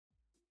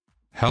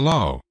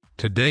Hello,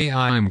 today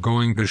I am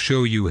going to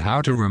show you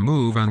how to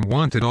remove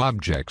unwanted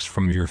objects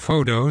from your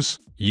photos,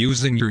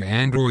 using your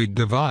Android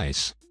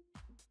device.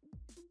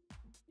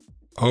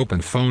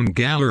 Open Phone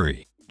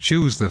Gallery,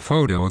 choose the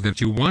photo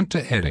that you want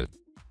to edit.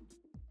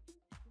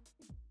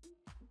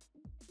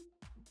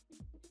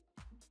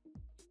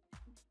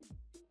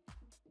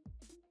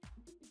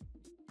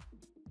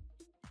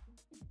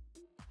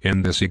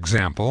 In this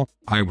example,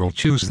 I will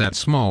choose that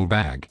small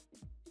bag.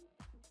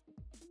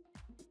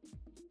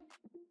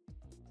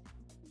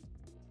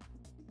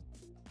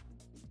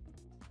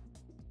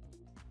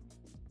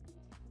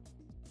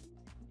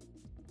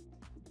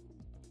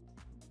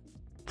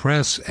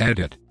 Press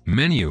Edit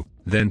menu,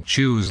 then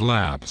choose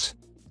Labs.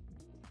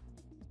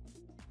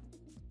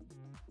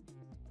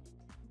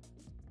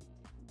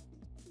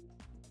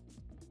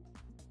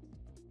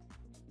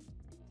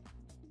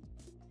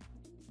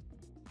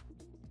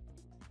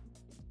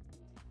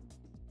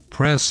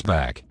 Press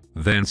Back,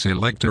 then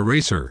select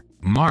Eraser,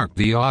 mark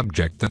the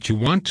object that you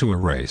want to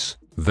erase,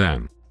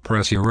 then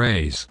press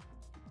Erase.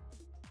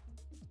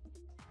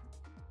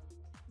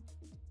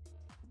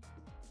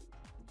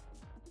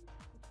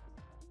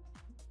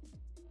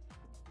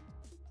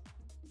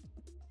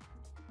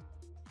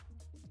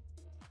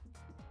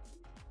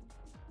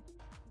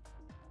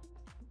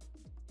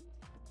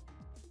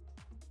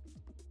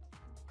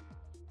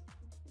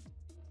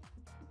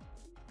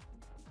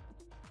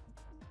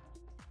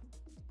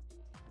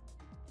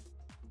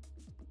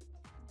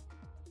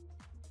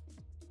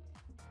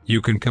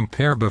 You can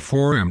compare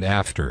before and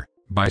after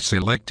by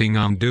selecting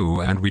Undo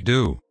and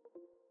Redo.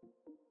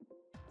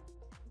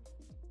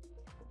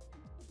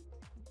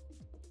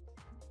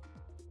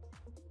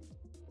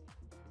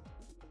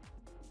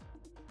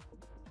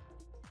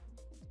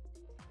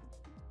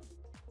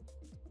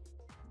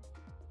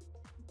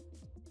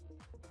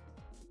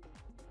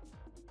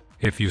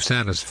 If you're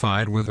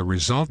satisfied with the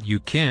result, you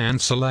can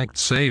select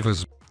Save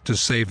As to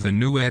save the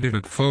new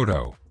edited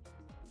photo.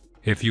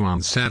 If you're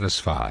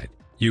unsatisfied,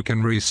 you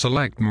can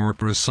reselect more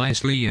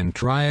precisely and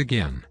try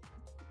again.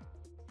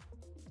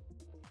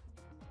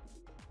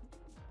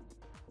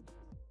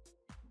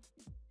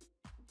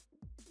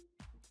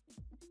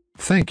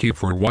 Thank you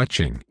for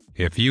watching.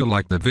 If you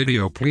like the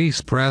video,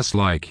 please press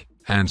like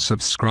and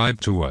subscribe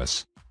to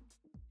us.